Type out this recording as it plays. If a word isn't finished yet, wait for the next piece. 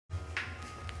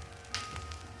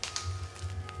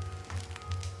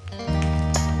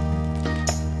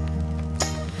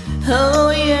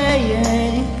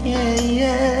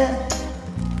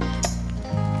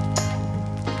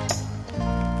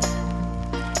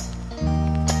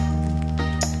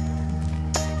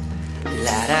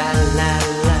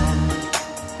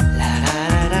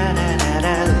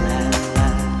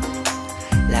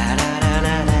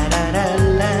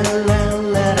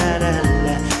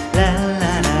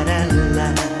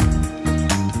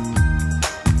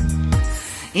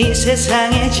이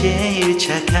세상에 제일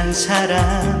착한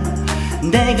사람,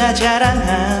 내가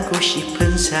자랑하고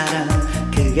싶은 사람,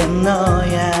 그게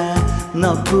너야,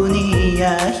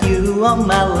 너뿐이야. You are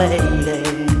my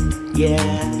lady,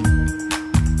 yeah.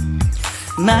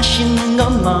 맛있는 거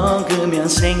먹으면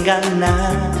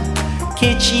생각나,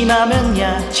 기침하면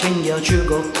약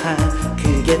챙겨주고파.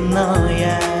 그게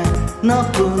너야,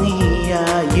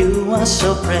 너뿐이야. You are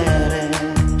so pretty.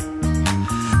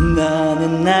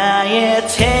 너는 나의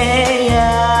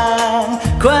태양,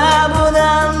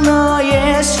 과분한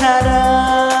너의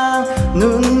사랑,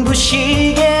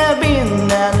 눈부시게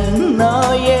빛나는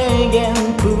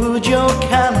너에겐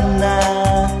부족한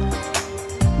나.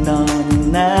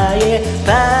 너는 나의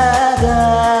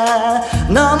바다,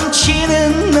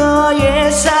 넘치는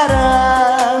너의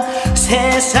사랑,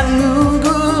 세상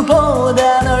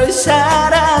누구보다 널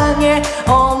사랑해.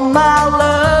 Oh my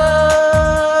love.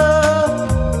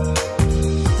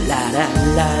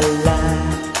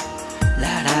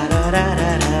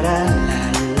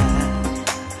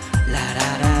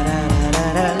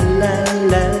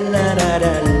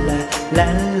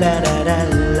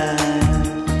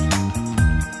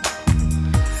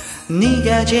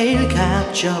 네가 제일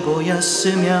값져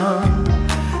보였으면,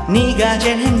 네가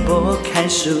제일 행복할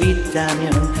수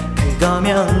있다면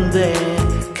그거면 돼,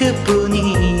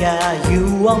 그뿐이야.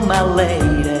 You are my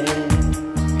lady.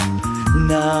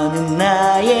 너는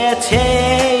나의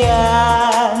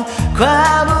태양,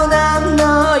 과분한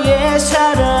너의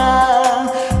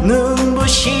사랑,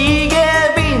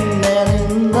 눈부시게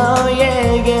빛나는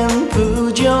너에겐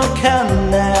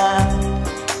부족한 나.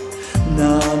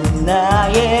 넌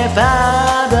나의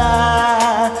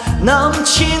바다,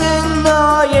 넘치는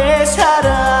너의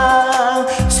사랑,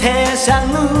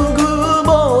 세상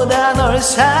누구보다 널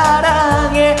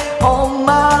사랑해. Oh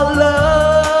my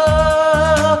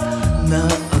love. 너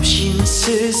없인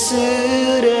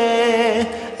쓸쓸해,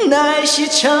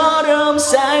 날씨처럼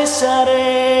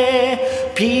쌀쌀해.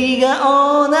 비가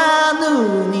오나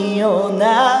눈이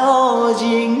오나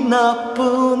오직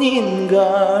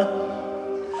너뿐인걸.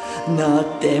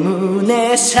 너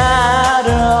때문에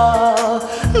살아,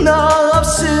 너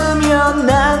없으면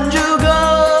난 죽어.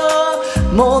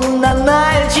 못난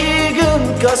날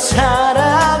지금껏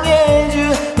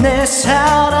사랑해준 내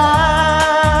사랑.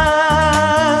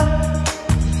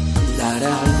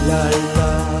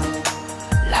 라라라라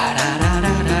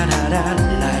라라라라라라라라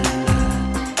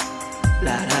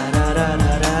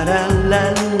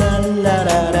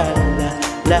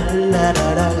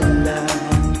라라라라라라라라라라라라라라라.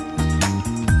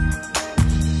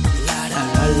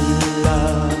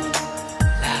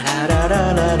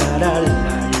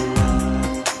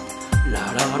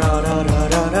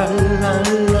 라라라라라라라라라